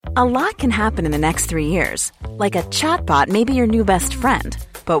A lot can happen in the next 3 years. Like a chatbot may be your new best friend.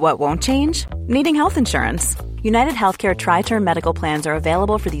 But what won't change? Needing health insurance. United Healthcare Tri-Term Medical Plans are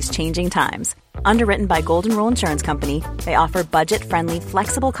available for these changing times. Underwritten by Golden Rule Insurance Company, they offer budget-friendly,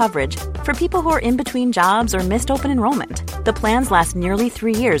 flexible coverage for people who are in between jobs or missed open enrollment. The plans last nearly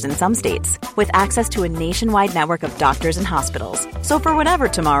 3 years in some states, with access to a nationwide network of doctors and hospitals. So for whatever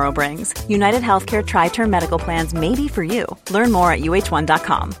tomorrow brings, United Healthcare Tri-Term Medical Plans may be for you. Learn more at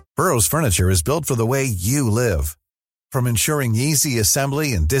uh1.com. Burrow's furniture is built for the way you live. From ensuring easy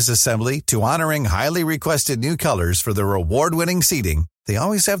assembly and disassembly to honoring highly requested new colors for their award-winning seating, they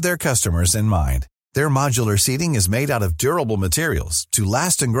always have their customers in mind. Their modular seating is made out of durable materials to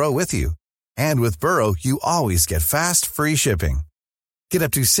last and grow with you. And with Burrow, you always get fast, free shipping. Get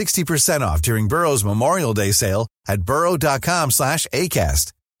up to 60% off during Burrow's Memorial Day sale at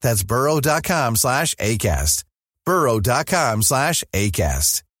burrow.com/ACAST. That's burrow.com/ACAST.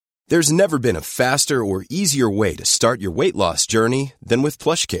 burrow.com/ACAST. There's never been a faster or easier way to start your weight loss journey than with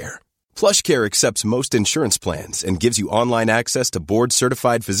PlushCare. PlushCare accepts most insurance plans and gives you online access to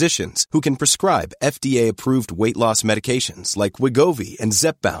board-certified physicians who can prescribe FDA-approved weight loss medications like Wegovy and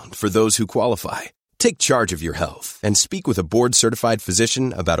Zepbound for those who qualify. Take charge of your health and speak with a board-certified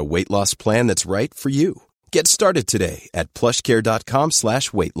physician about a weight loss plan that's right for you. Get started today at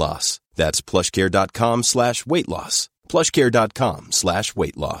plushcare.com/weight loss. That's plushcare.com/weight loss.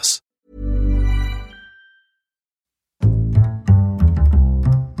 plushcare.com/weight loss.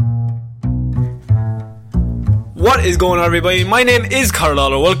 What is going on, everybody? My name is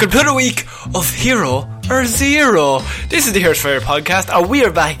Carl. Welcome to the week of Hero or Zero. This is the Starfire podcast, and we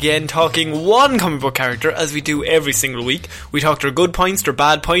are back again talking one comic book character as we do every single week. We talk their good points, their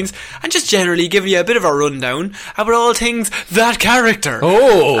bad points, and just generally give you a bit of a rundown about all things that character.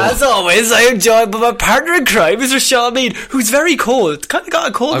 Oh! As always, I am joined by my partner in crime, Mr. Sean Mead, who's very cold. Kind of got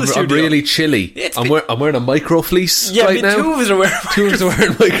a cold in the studio. I'm really chilly. I'm wearing a micro fleece right now. Two of us are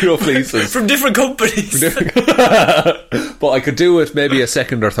wearing micro fleeces. From different companies. But I could do with maybe a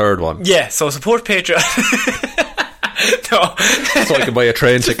second or third one. Yeah, so support Patreon. No. So I can buy a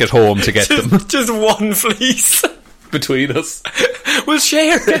train ticket home to get them. Just one fleece. Between us. We'll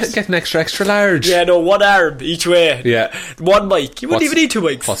share it. Get an extra large. Yeah, no, one arm each way. Yeah. One mic. You wouldn't even need two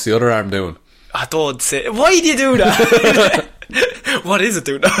mics. What's the other arm doing? I don't say. Why do you do that? What is it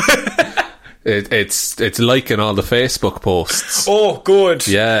doing? It's liking all the Facebook posts. Oh, good.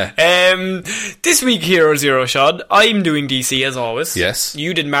 Yeah. This week, Hero Zero, Sean, I'm doing DC as always. Yes.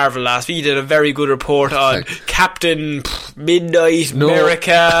 You did Marvel last week. You did a very good report on Captain Midnight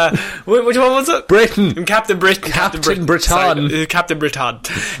America. Which one was it? Britain. Captain Britain. Captain Britain. Captain Britain.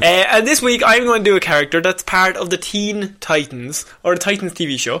 And this week, I'm going to do a character that's part of the Teen Titans, or the Titans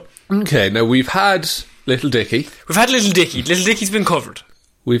TV show. Okay, now we've had Little Dicky. We've had Little Dicky. Little Dicky's been covered.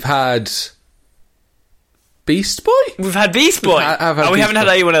 We've had Beast Boy? We've had Beast Boy. We haven't had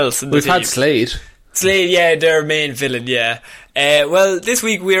anyone else in the We've team. had Slade. Slade, yeah, their main villain, yeah. Well, this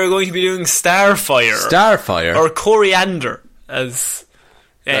week we are going to be doing Starfire. Starfire? Or Coriander, as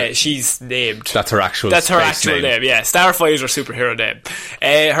she's named. That's her actual name, yeah. Starfire's her superhero name.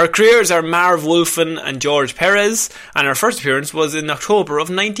 Her creators are Marv Wolfman and George Perez, and her first appearance was in October of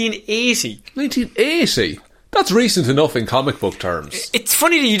 1980. 1980? That's recent enough in comic book terms. It's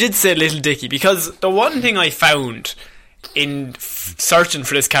funny that you did say Little Dicky, because the one thing I found in searching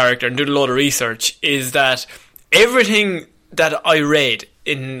for this character and doing a lot of research is that everything that I read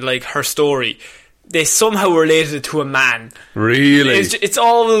in like her story, they somehow related it to a man. Really? It's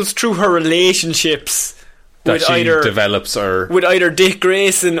always through her relationships that with she develops, or with either Dick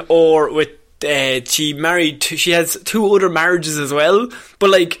Grayson or with she has two other marriages as well, but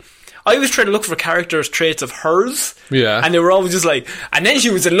like I was trying to look for characters' traits of hers. Yeah. And they were always just like, and then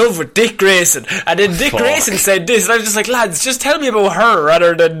she was in love with Dick Grayson. And then Dick Grayson said this. And I was just like, lads, just tell me about her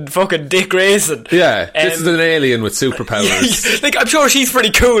rather than fucking Dick Grayson. Yeah. This is an alien with superpowers. Yeah, like, I'm sure she's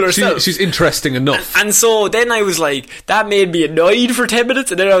pretty cool herself. She's interesting enough. And so then I was like, that made me annoyed for 10 minutes.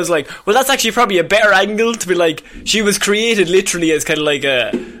 And then I was like, well, that's actually probably a better angle to be like, she was created literally as kind of like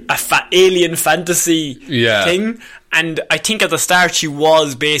a alien fantasy thing. And I think at the start she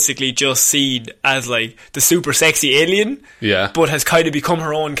was basically just seen as like the super sexy alien. Yeah. But has kind of become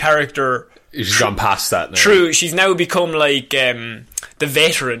her own character. She's gone past that now. True. She's now become like the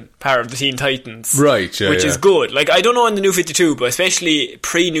veteran, part of the Teen Titans. Right, yeah. Which is good. Like, I don't know in the New 52, but especially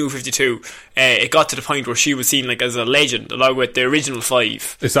pre-New 52, it got to the point where she was seen like as a legend, along with the original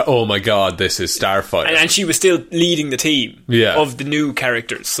 5. Is that, oh my god, this is Starfire. And she was still leading the team of the new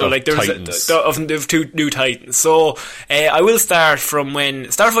characters. So, of like, there's Titans. 2 new Titans. So, I will start from when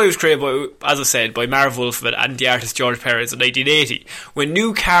Starfire was created by, as I said, by Marv Wolfman and the artist George Perez in 1980, when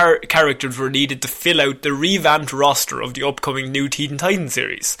new characters were needed to fill out the revamped roster of the upcoming new Teen Titans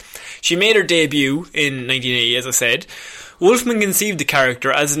series. She made her debut in 1980, as I said. Wolfman conceived the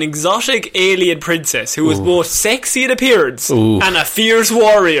character as an exotic alien princess who was both sexy in appearance and a fierce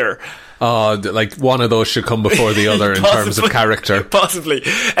warrior. Oh, like one of those should come before the other in terms of character. Possibly.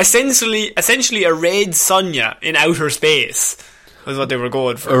 Essentially a Red Sonja in outer space was what they were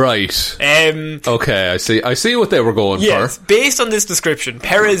going for. Right. Okay, I see what they were going for. Based on this description,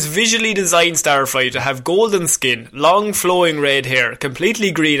 Perez visually designed Starfire to have golden skin, long flowing red hair,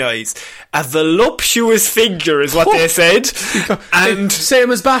 completely green eyes, a voluptuous figure is what they said, and same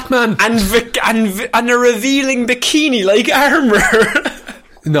as Batman, and a revealing bikini like armour.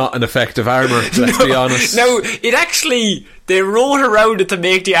 Not an effective armour, let's be honest. Now, they wrote around it to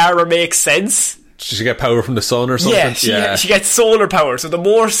make the armour make sense. Does she get power from the sun or something? She gets solar power. So the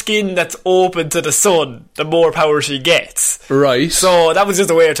more skin that's open to the sun, the more power she gets. Right. So that was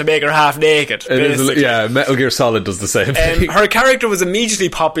just a way to make her half naked. Metal Gear Solid does the same thing. Her character was immediately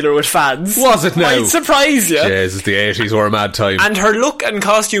popular with fans. Was it now? Might surprise you. Jesus, the 80s were a mad time. And her look and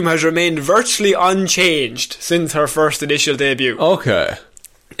costume has remained virtually unchanged since her first initial debut. Okay.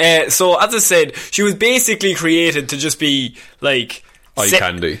 So as I said, she was basically created to just be like eye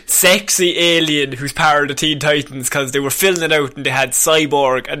candy, sexy alien who's part of the Teen Titans, because they were filling it out and they had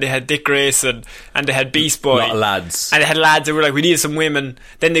Cyborg and they had Dick Grayson and they had Beast Boy, a lot of lads, and they had lads that were like, we need some women.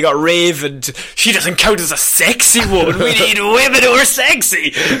 Then they got Raven. She doesn't count as a sexy woman. We need women who are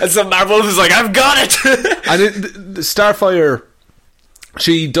sexy. And so Marvel was like, I've got it. And Starfire,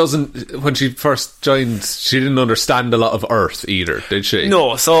 she doesn't, when she first joined, she didn't understand a lot of Earth either, did she?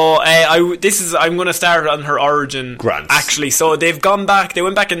 No, so I'm going to start on her origin. Grant. Actually, so they went back in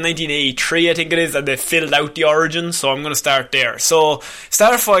 1983, I think it is, and they filled out the origin, so I'm going to start there. So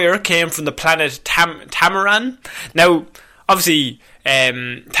Starfire came from the planet Tamaran. Now, obviously,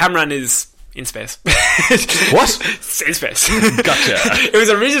 Tamaran is in space. What? In space. Gotcha. It was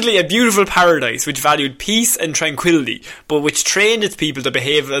originally a beautiful paradise which valued peace and tranquility, but which trained its people to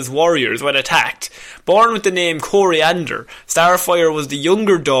behave as warriors when attacked. Born with the name Coriander, Starfire was the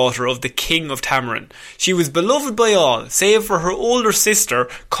younger daughter of the King of Tamaran. She was beloved by all, save for her older sister,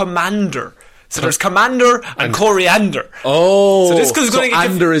 Commander. So there's Commander and Coriander. Oh, so this is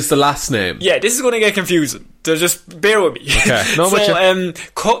Ander is the last name. Yeah, this is going to get confusing. So just bear with me. Okay. No, so,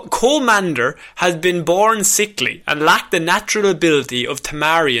 Commander has been born sickly and lacked the natural ability of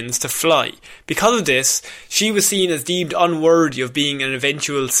Tamarians to fly. Because of this, she was seen as deemed unworthy of being an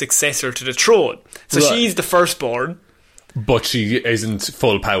eventual successor to the throne. So she's the firstborn. But she isn't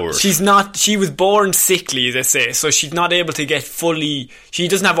full power. She's not. She was born sickly, they say, so she's not able to get fully. She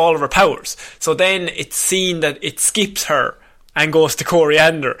doesn't have all of her powers. So then it's seen that it skips her and goes to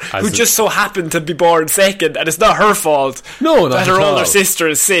Coriander, who just so happened to be born second, and it's not her fault. No, not that her at all. older sister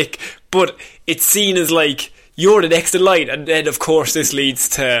is sick, but it's seen as like, you're the next in line, and then of course this leads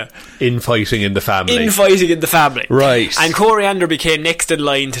to infighting in the family. Right. And Coriander became next in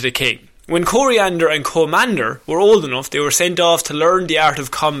line to the king. When Coriander and Commander were old enough, they were sent off to learn the art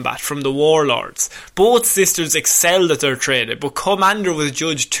of combat from the warlords. Both sisters excelled at their training, but Commander was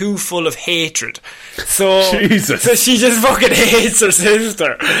judged too full of hatred. So she just fucking hates her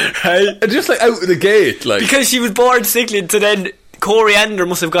sister, right? And just like out of the gate, like, because she was born sickly, so then Coriander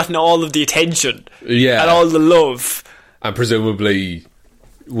must have gotten all of the attention, and all the love, and presumably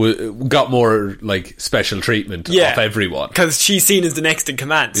got more like special treatment of everyone, because she's seen as the next in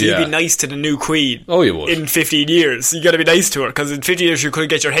command. So you'd be nice to the new queen. Oh, you would. In 15 years you got to be nice to her, because in 15 years you could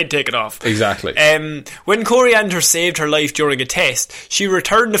get your head taken off. Exactly. When Coriander saved her life during a test, she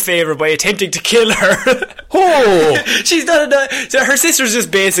returned the favour by attempting to kill her. She's not her sister's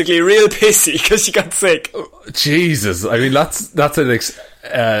just basically real pissy because she got sick. Jesus, I mean that's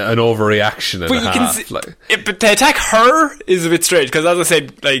an overreaction and a half. But to attack her is a bit strange, because as I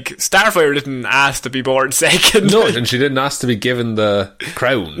said, like, Starfire didn't ask to be born second. No, and she didn't ask to be given the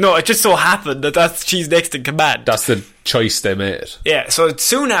crown. No, it just so happened that she's next in command. That's the choice they made. Yeah, so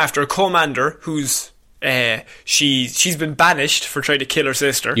soon after, Commander, who's she's been banished for trying to kill her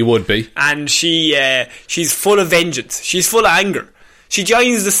sister. You would be. And she's full of vengeance. She's full of anger. She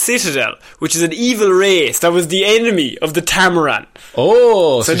joins the Citadel, which is an evil race that was the enemy of the Tamaran.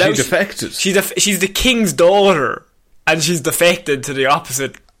 Oh, so she defected. She's the king's daughter, and she's defected to the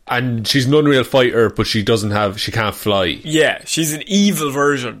opposite And she's an unreal fighter, but she can't fly. Yeah, she's an evil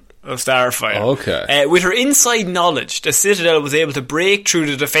version of Starfire. Okay. With her inside knowledge, the Citadel was able to break through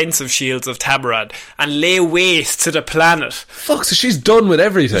the defensive shields of Tamarad and lay waste to the planet. Fuck, so she's done with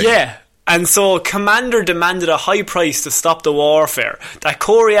everything. Yeah. And so Commander demanded a high price to stop the warfare, that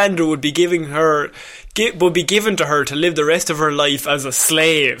Coriander would be given to her to live the rest of her life as a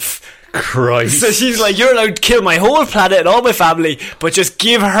slave. Christ. So she's like, you're allowed to kill my whole planet and all my family, but just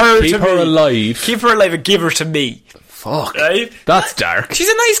give her Keep to me. Keep her alive and give her to me. Fuck. Right? That's dark. She's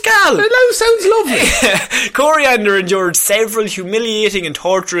a nice gal. That sounds lovely. Coriander endured several humiliating and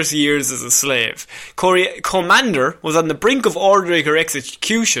torturous years as a slave. Commander was on the brink of ordering her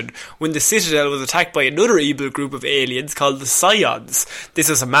execution when the Citadel was attacked by another evil group of aliens called the Scions. This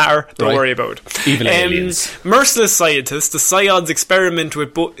is a matter don't worry about. Evil aliens. Merciless scientists, the Scions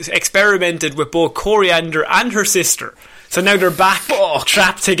experimented with both Coriander and her sister. So now they're back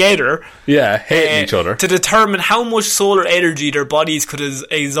trapped together. Yeah, hating each other. To determine how much solar energy their bodies could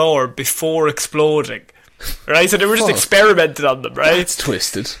absorb before exploding. Right? So they were just experimenting on them, right? That's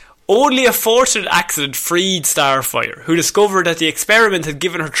twisted. Only a fortunate accident freed Starfire, who discovered that the experiment had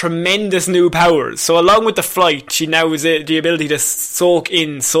given her tremendous new powers. So along with the flight, she now has the ability to soak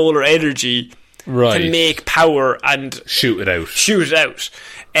in solar energy to make power and shoot it out.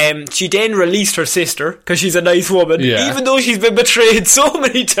 She then released her sister because she's a nice woman, even though she's been betrayed so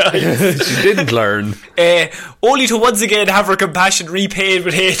many times. She didn't learn. Only to once again have her compassion repaid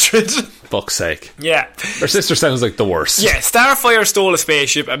with hatred. Fuck's sake. Yeah. Her sister sounds like the worst. Yeah, Starfire stole a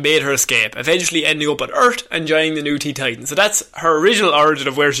spaceship and made her escape, eventually ending up on Earth and joining the new Teen Titans. So that's her original origin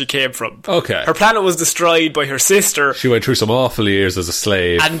of where she came from. Okay. Her planet was destroyed by her sister. She went through some awful years as a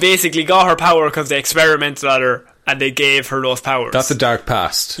slave. And basically got her power because they experimented on her and they gave her those powers. That's a dark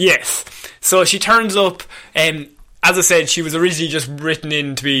past. Yes. So she turns up, as I said, she was originally just written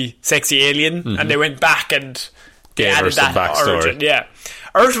in to be sexy alien, and they went back and they gave added her some that backstory. origin. Yeah.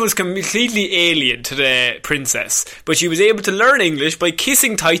 Earth was completely alien to the princess, but she was able to learn English by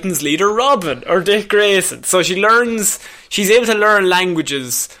kissing Titans leader Robin, or Dick Grayson. So she's able to learn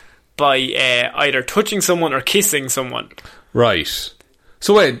languages by either touching someone or kissing someone. Right.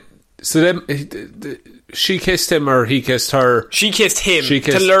 So wait, she kissed him or he kissed her? She kissed him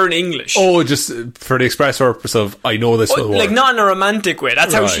to learn English. Oh, just for the express purpose of, I know this will work. Like, not in a romantic way.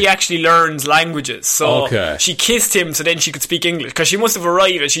 That's how she actually learns languages. So she kissed him so then she could speak English. Because she must have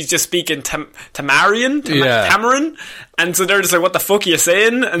arrived and she's just speaking Tamarin. And so they're just like, what the fuck are you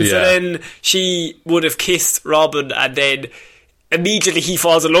saying? And so then she would have kissed Robin and then immediately he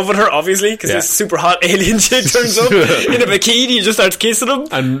falls in love with her, obviously, because this super hot alien chick turns up in a bikini and just starts kissing him.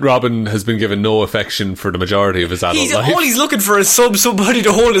 And Robin has been given no affection for the majority of his adult life. All he's looking for is somebody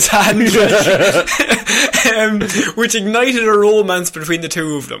to hold his hand, which ignited a romance between the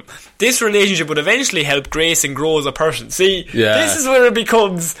two of them. This relationship would eventually help Grayson grow as a person. See, this is where it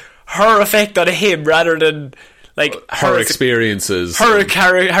becomes her effect on him rather than like her experiences, her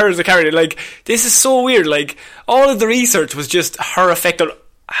as a character. Like, this is so weird. Like, all of the research was just her effect on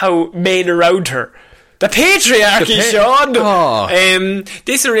how men around her. The patriarchy, Sean.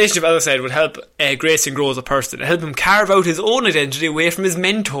 This relationship, as I said, would help Grayson grow as a person and help him carve out his own identity away from his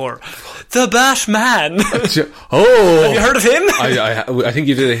mentor, the Batman. Have you heard of him? I think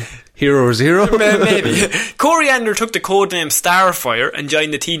you did. Hero or Zero? Maybe. Coriander took the codename Starfire and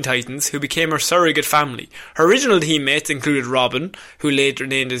joined the Teen Titans, who became her surrogate family. Her original teammates included Robin, who later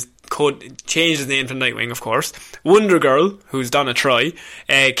changed his name to Nightwing, of course, Wonder Girl, who's Donna Troy,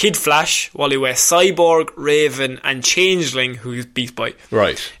 Kid Flash, Wally West, Cyborg, Raven, and Changeling, who's Beast Boy.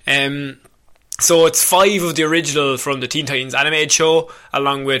 Right. So it's 5 of the original from the Teen Titans animated show,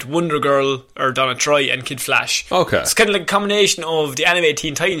 along with Wonder Girl, or Donna Troy, and Kid Flash. Okay. It's kind of like a combination of the animated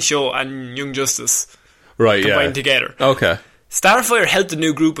Teen Titans show and Young Justice. Right, combined together. Okay. Starfire helped a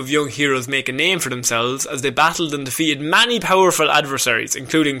new group of young heroes make a name for themselves as they battled and defeated many powerful adversaries,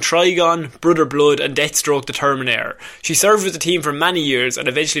 including Trigon, Brother Blood, and Deathstroke the Terminator. She served with the team for many years and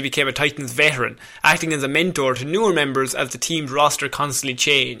eventually became a Titans veteran, acting as a mentor to newer members as the team's roster constantly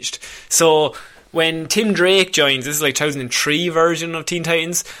changed. So, when Tim Drake joins, this is like 2003 version of Teen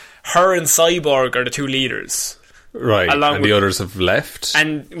Titans, her and Cyborg are the two leaders. Right, and the others have left.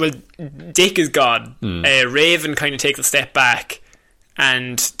 And, well, Dick is gone. Raven kind of takes a step back.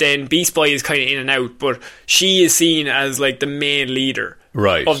 And then Beast Boy is kind of in and out. But she is seen as, like, the main leader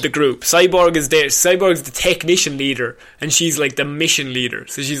of the group. Cyborg is there. Cyborg's the technician leader. And she's, like, the mission leader.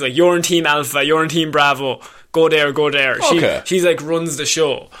 So she's like, you're in Team Alpha, you're in Team Bravo. Go there, go there. Okay. She's, like, runs the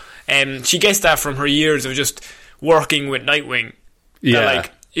show. She gets that from her years of just working with Nightwing. Yeah. That,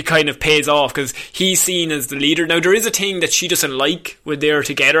 like, it kind of pays off because he's seen as the leader. Now, there is a thing that she doesn't like when they're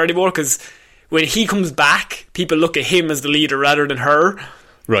together anymore, because when he comes back, people look at him as the leader rather than her.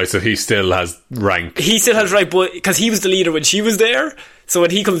 Right, so he still has rank. He still has rank, but because he was the leader when she was there, so when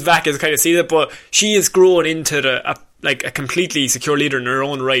he comes back, it's kind of see that. But she is grown into a completely secure leader in her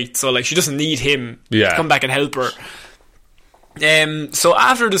own right. So like she doesn't need him to come back and help her. So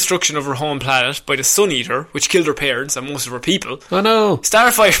after destruction of her home planet by the Sun Eater, which killed her parents and most of her people, oh no,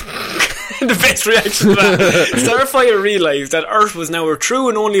 Starfire the best reaction to that. Starfire realised that Earth was now her true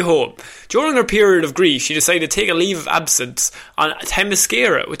and only home. During her period of grief, she decided to take a leave of absence on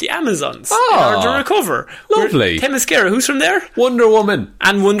Themyscira with the Amazons in order to recover. Lovely. Themyscira, who's from there? Wonder Woman.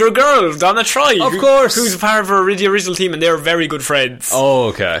 And Wonder Girl, Donna Troy. Of course. Who's a part of the original team, and they're very good friends. Oh,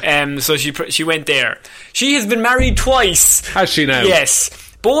 okay. So she went there. She has been married twice. Has she now? Yes.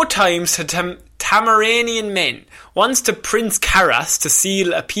 Both times to Tamaranian men. Once to Prince Karas to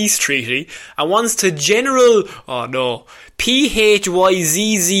seal a peace treaty, and once to General, Phyzzon,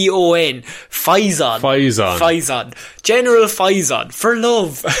 Faison. General Faison, for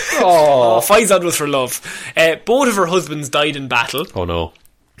love. Faison was for love. Both of her husbands died in battle. Oh no.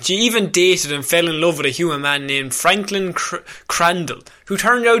 She even dated and fell in love with a human man named Franklin Crandall, who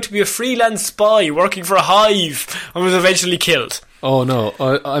turned out to be a freelance spy working for a hive and was eventually killed. Oh no.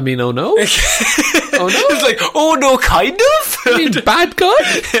 I mean, oh no? Oh no? It's like, oh no, kind of? You mean bad guy?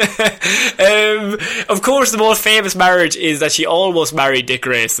 Of course, the most famous marriage is that she almost married Dick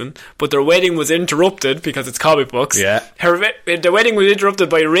Grayson, but their wedding was interrupted because it's comic books. Yeah. The wedding was interrupted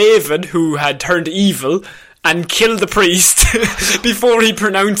by Raven, who had turned evil and killed the priest before he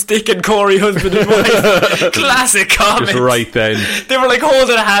pronounced Dick and Corey husband and wife. Classic comics. Just right then. They were like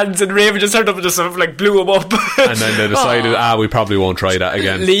holding hands, and Raven just turned up and just sort of like blew him up. And then they decided, we probably won't try that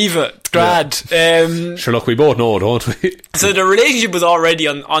again. Leave it. It's grand. Yeah. Sure, look, we both know, don't we? So the relationship was already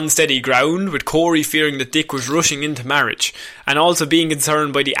on unsteady ground, with Corey fearing that Dick was rushing into marriage, and also being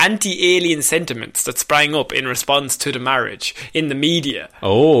concerned by the anti-alien sentiments that sprang up in response to the marriage in the media.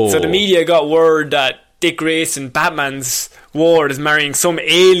 Oh. So the media got word that Dick Grayson, Batman's ward, is marrying some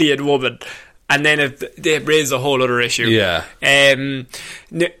alien woman, and then they raised a whole other issue. Yeah.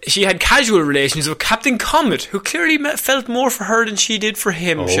 She had casual relations with Captain Comet, who clearly felt more for her than she did for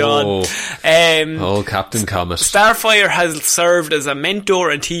him, Sean. Captain Comet. Starfire has served as a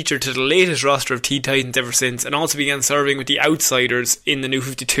mentor and teacher to the latest roster of Teen Titans ever since, and also began serving with the Outsiders in the New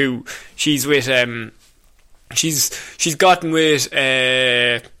 52. She's with she's gotten with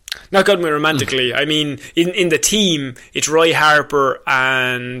not gotten with romantically. I mean, in the team, it's Roy Harper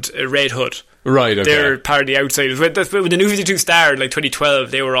and Red Hood. Right, okay. They're part of the Outsiders. When the New 52 started, like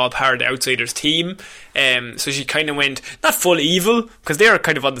 2012, they were all part of the Outsiders team. So she kind of went, not full evil, because they're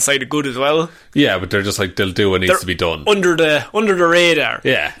kind of on the side of good as well. Yeah, but they're just like, they'll do what needs to be done. Under the radar.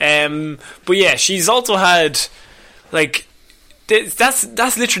 Yeah. But yeah, she's also had, like,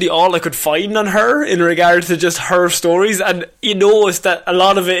 that's literally all I could find on her in regard to just her stories, and you notice that a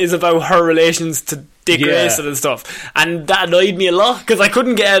lot of it is about her relations to Dick Grayson and stuff, and that annoyed me a lot because I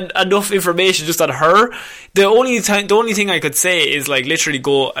couldn't get enough information just on her. The only thing I could say is like literally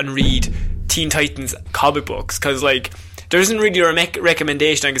go and read Teen Titans comic books, because like there isn't really a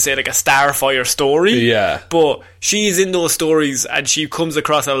recommendation I could say like a Starfire story. Yeah. But she's in those stories and she comes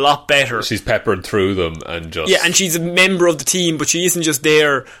across a lot better. She's peppered through them and just... Yeah, and she's a member of the team, but she isn't just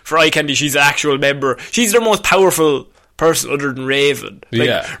there for eye candy, she's an actual member. She's their most powerful person other than Raven. Like,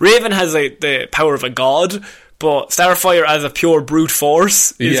 yeah. Raven has like the power of a god, but Starfire as a pure brute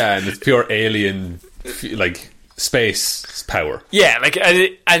force yeah, and it's pure alien, like... space power. Yeah, like,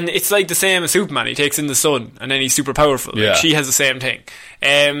 and it's like the same as Superman. He takes in the sun and then he's super powerful. Like, she has the same thing.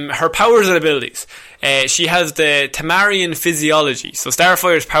 Her powers and abilities. She has the Tamarian physiology. So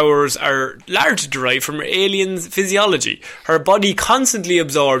Starfire's powers are largely derived from her alien's physiology. Her body constantly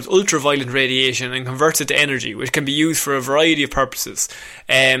absorbs ultraviolet radiation and converts it to energy, which can be used for a variety of purposes.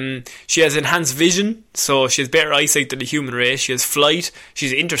 She has enhanced vision, so she has better eyesight than the human race. She has flight.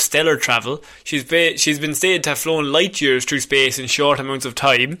 She's interstellar travel. She's been stated to have flown light years through space in short amounts of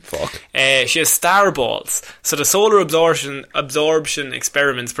time. Fuck. She has star balls. So the solar absorption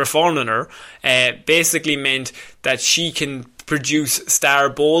experiments performed on her basically meant that she can produce star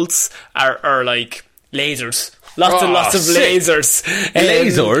bolts or like lasers. Lots and lots of lasers.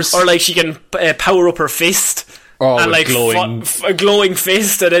 Lasers? Or like she can power up her fist. Oh, and like a glowing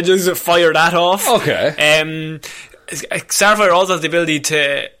fist, and then just fire that off. Okay. Starfire also has the ability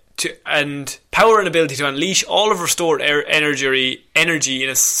to power and ability to unleash all of her stored energy in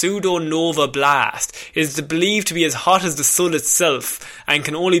a pseudo-nova blast. It is believed to be as hot as the sun itself and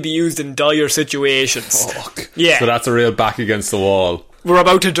can only be used in dire situations. Fuck. Yeah. So that's a real back against the wall. we're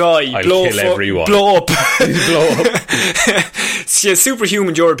about to die. I'll kill everyone. Blow up. Blow up. She has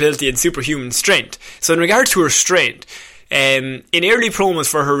superhuman durability and superhuman strength. So in regard to her strength, in early promos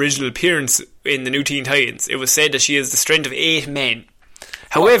for her original appearance in the new Teen Titans, it was said that she has the strength of 8 men.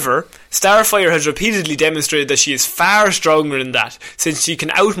 However, Starfire has repeatedly demonstrated that she is far stronger than that, since she can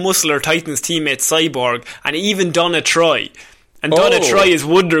outmuscle her Titans teammate Cyborg and even Donna Troy. And Donna Troy is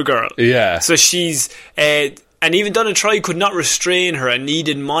Wonder Girl. Yeah. So she's... and even Donna Troy could not restrain her and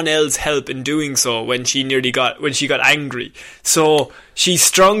needed Mon-El's help in doing so when she got angry. So she's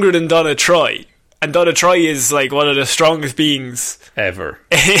stronger than Donna Troy. And Donna Troy is like one of the strongest beings ever.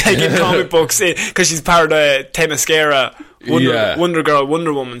 Like in comic books, because she's part of the Themyscira Wonder Girl,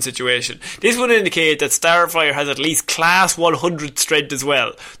 Wonder Woman situation. This would indicate that Starfire has at least class 100 strength as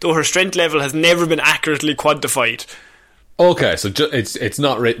well, though her strength level has never been accurately quantified. Okay, so it's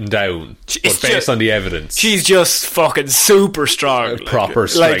not written down, but based on the evidence. She's just fucking super strong. Proper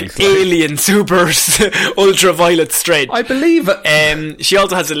strength. Like alien super ultraviolet strength. I believe it. She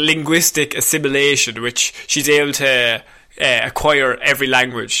also has a linguistic assimilation, which she's able to acquire every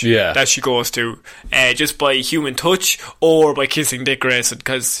language that she goes to, just by human touch or by kissing Dick Grayson,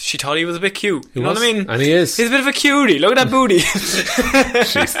 because she thought he was a bit cute. You know what I mean? And he is. He's a bit of a cutie. Look at that booty.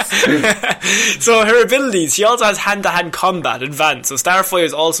 So her abilities, she also has hand-to-hand combat advanced. So Starfire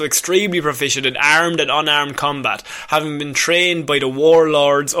is also extremely proficient in armed and unarmed combat, having been trained by the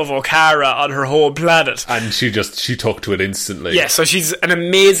warlords of Okara on her home planet. And she took to it instantly. Yeah, so she's an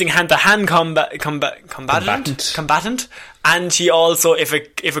amazing hand-to-hand combatant. And she also, if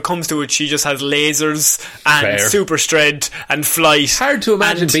it comes to it, she just has lasers and super strength and flight. Hard to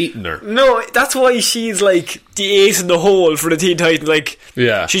imagine beating her. No, that's why she's like the ace in the hole for the Teen Titans. Like,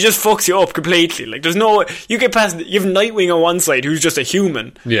 she just fucks you up completely. Like, there's no, you get past, you have Nightwing on one side who's just a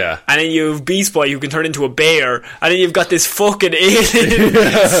human. Yeah. And then you have Beast Boy who can turn into a bear. And then you've got this fucking alien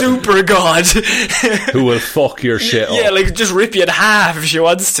super god who will fuck your shit up. Yeah, like just rip you in half if she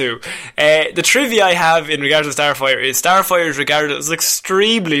wants to. The trivia I have in regards to Starfire is Starfire is regarded as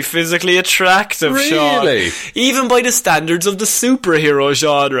extremely physically attractive, really? Sean. Even by the standards of the superhero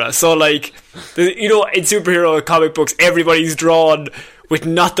genre. So, like, in superhero comic books, everybody's drawn with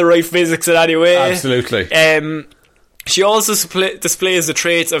not the right physics in any way. Absolutely. She also displays the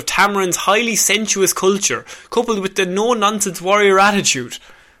traits of Tamarin's highly sensuous culture, coupled with the no-nonsense warrior attitude.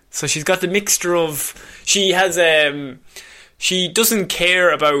 So she's got the mixture of... She has... she doesn't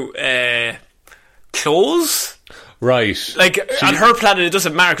care about clothes. Right. Like, on her planet, it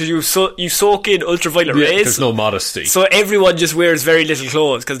doesn't matter, because you soak in ultraviolet rays. There's no modesty. So everyone just wears very little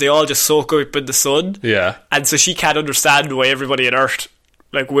clothes, because they all just soak up in the sun. Yeah. And so she can't understand why everybody on Earth,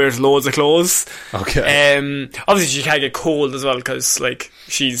 like, wears loads of clothes. Okay. Obviously, she can't get cold as well, because, like,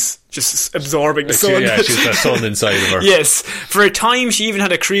 she's just absorbing the sun. She's the sun inside of her. Yes. For a time, she even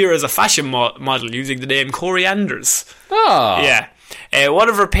had a career as a fashion model, using the name Corianders. Oh. Yeah. One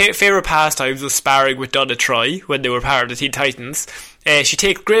of her favourite pastimes was sparring with Donna Troy when they were part of the Teen Titans. She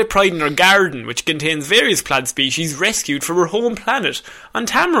takes great pride in her garden, which contains various plant species rescued from her home planet on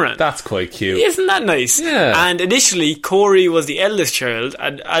Tamarin. That's quite cute. Isn't that nice? Yeah. And initially, Corey was the eldest child,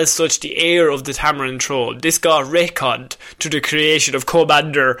 and as such, the heir of the Tamarin throne. This got retconned to the creation of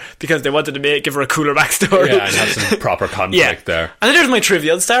Commander because they wanted to give her a cooler backstory. Yeah, and have some proper conflict there. And then there's my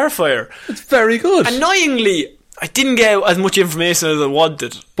trivia on Starfire. It's very good. Annoyingly, I didn't get as much information as I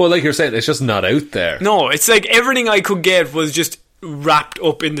wanted. But like you're saying, it's just not out there. No, it's like everything I could get was just wrapped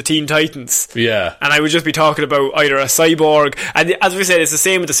up in the Teen Titans. Yeah. And I would just be talking about either a cyborg, and as we said, it's the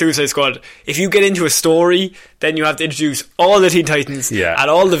same with the Suicide Squad. If you get into a story, then you have to introduce all the Teen Titans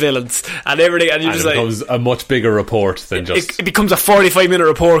and all the villains and everything, and it becomes a much bigger report than just... It becomes a 45-minute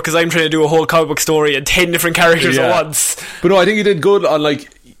report because I'm trying to do a whole comic book story and 10 different characters at once. But no, I think you did good on, like...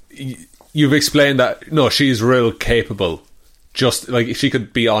 You've explained that, no, she's real capable. Just, like, she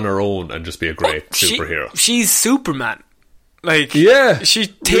could be on her own and just be a great superhero. She's Superman. Like, she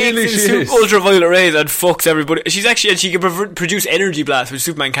takes really, ultraviolet rays and fucks everybody. She's actually, and she can produce energy blasts, which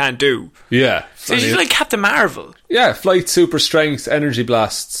Superman can't do. Yeah. So she's like Captain Marvel. Yeah, flight, super strength, energy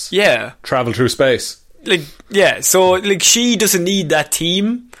blasts. Yeah. Travel through space. Like, yeah, so, like, she doesn't need that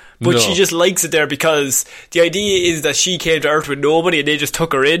team. But she just likes it there because the idea is that she came to Earth with nobody and they just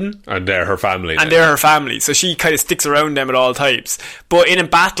took her in. And they're her family. And they're her family. So she kind of sticks around them at all times. But in a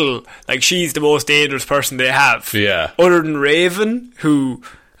battle, like, she's the most dangerous person they have. Yeah. Other than Raven, who,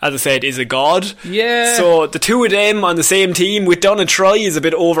 as I said, is a god. Yeah. So the two of them on the same team with Donna Troy is a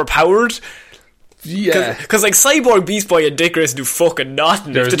bit overpowered. Yeah. Because like Cyborg, Beast Boy and Dick Grayson do fucking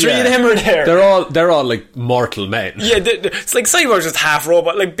nothing. If the three of them are there, they're all like mortal men. Yeah, it's like Cyborg's just half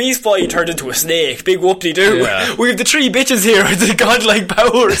robot. Like Beast Boy turned into a snake. Big whoop-de-doo. Yeah. We have the three bitches here with the godlike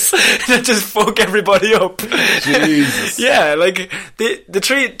powers that just fuck everybody up. Jesus. Yeah, like the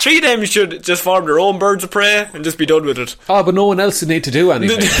three of them should just form their own birds of prey and just be done with it. Oh, but no one else would need to do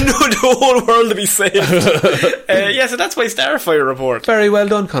anything. The whole world to be saved. Yeah, so that's my Starfire report. Very well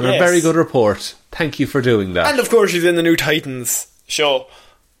done, Connor. Yes. Very good report. Thank you for doing that. And of course she's in the new Titans show.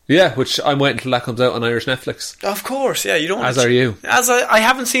 Yeah, which I'm waiting till that comes out on Irish Netflix. Of course, yeah, you don't. As are you. As I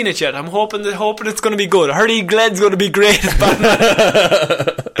haven't seen it yet. I'm hoping it's going to be good. I heard Gled's going to be great as Batman.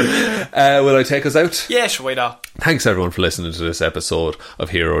 Will I take us out? Yeah, sure, why not? Thanks everyone for listening to this episode of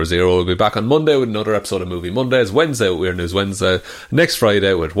Hero Zero. We'll be back on Monday with another episode of Movie Mondays, Wednesday with Weird News Wednesday, next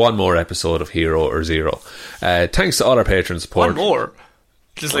Friday with one more episode of Hero or Zero. Thanks to all our patron support. One more?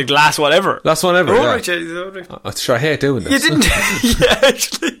 Just like last one ever. Last one ever, yeah. Right. Sure, I hate doing this. You didn't? Yeah,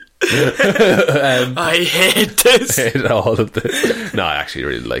 actually. I hate this. I hate all of this. No, I actually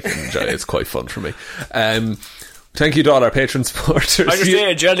really like it and enjoy it. It's quite fun for me. Thank you to all our patron supporters. I just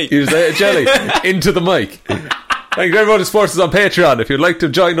ate a jelly. You just ate a jelly into the mic. Thank you to everyone who supports us on Patreon. If you'd like to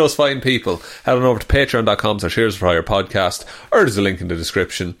join those fine people, head on over to patreon.com/HeroesForHire or there's a link in the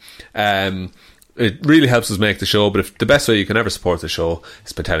description. It really helps us make the show, but the best way you can ever support the show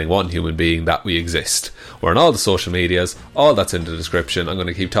is by telling one human being that we exist. We're on all the social medias, all that's in the description. I'm going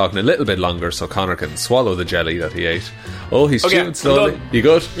to keep talking a little bit longer so Connor can swallow the jelly that he ate. Oh, he's chewing slowly. You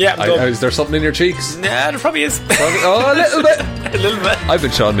good? Yeah, I'm done. Is there something in your cheeks? Nah, there probably is. Oh, a little bit. A little bit. I've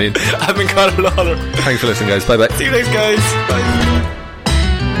been Sean Mean. I've been Conor Lawler. Thanks for listening, guys. Bye-bye. See you next, guys. Bye.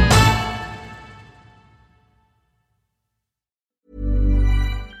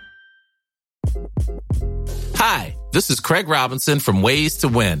 Hi, this is Craig Robinson from Ways to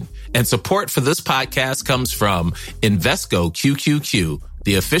Win, and support for this podcast comes from Invesco QQQ,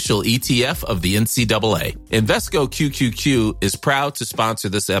 the official ETF of the NCAA. Invesco QQQ is proud to sponsor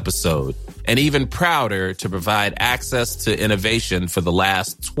this episode, and even prouder to provide access to innovation for the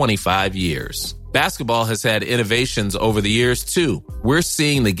last 25 years. Basketball has had innovations over the years, too. We're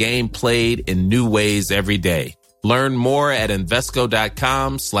seeing the game played in new ways every day. Learn more at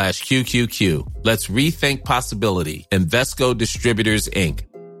Invesco.com/QQQ. Let's rethink possibility. Invesco Distributors, Inc.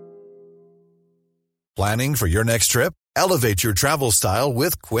 Planning for your next trip? Elevate your travel style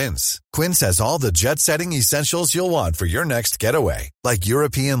with Quince. Quince has all the jet-setting essentials you'll want for your next getaway, like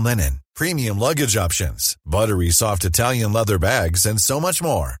European linen, premium luggage options, buttery soft Italian leather bags, and so much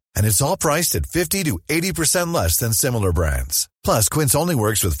more. And it's all priced at 50 to 80% less than similar brands. Plus, Quince only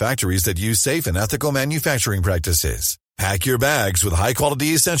works with factories that use safe and ethical manufacturing practices. Pack your bags with high-quality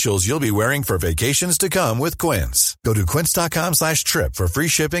essentials you'll be wearing for vacations to come with Quince. Go to quince.com/trip for free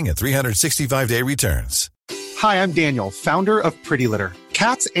shipping and 365-day returns. Hi, I'm Daniel, founder of Pretty Litter.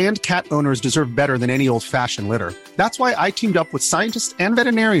 Cats and cat owners deserve better than any old-fashioned litter. That's why I teamed up with scientists and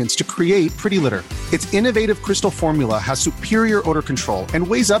veterinarians to create Pretty Litter. Its innovative crystal formula has superior odor control and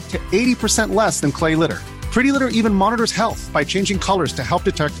weighs up to 80% less than clay litter. Pretty Litter even monitors health by changing colors to help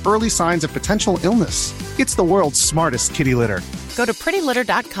detect early signs of potential illness. It's the world's smartest kitty litter. Go to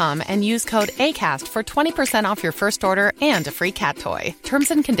prettylitter.com and use code ACAST for 20% off your first order and a free cat toy.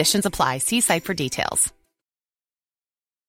 Terms and conditions apply. See site for details.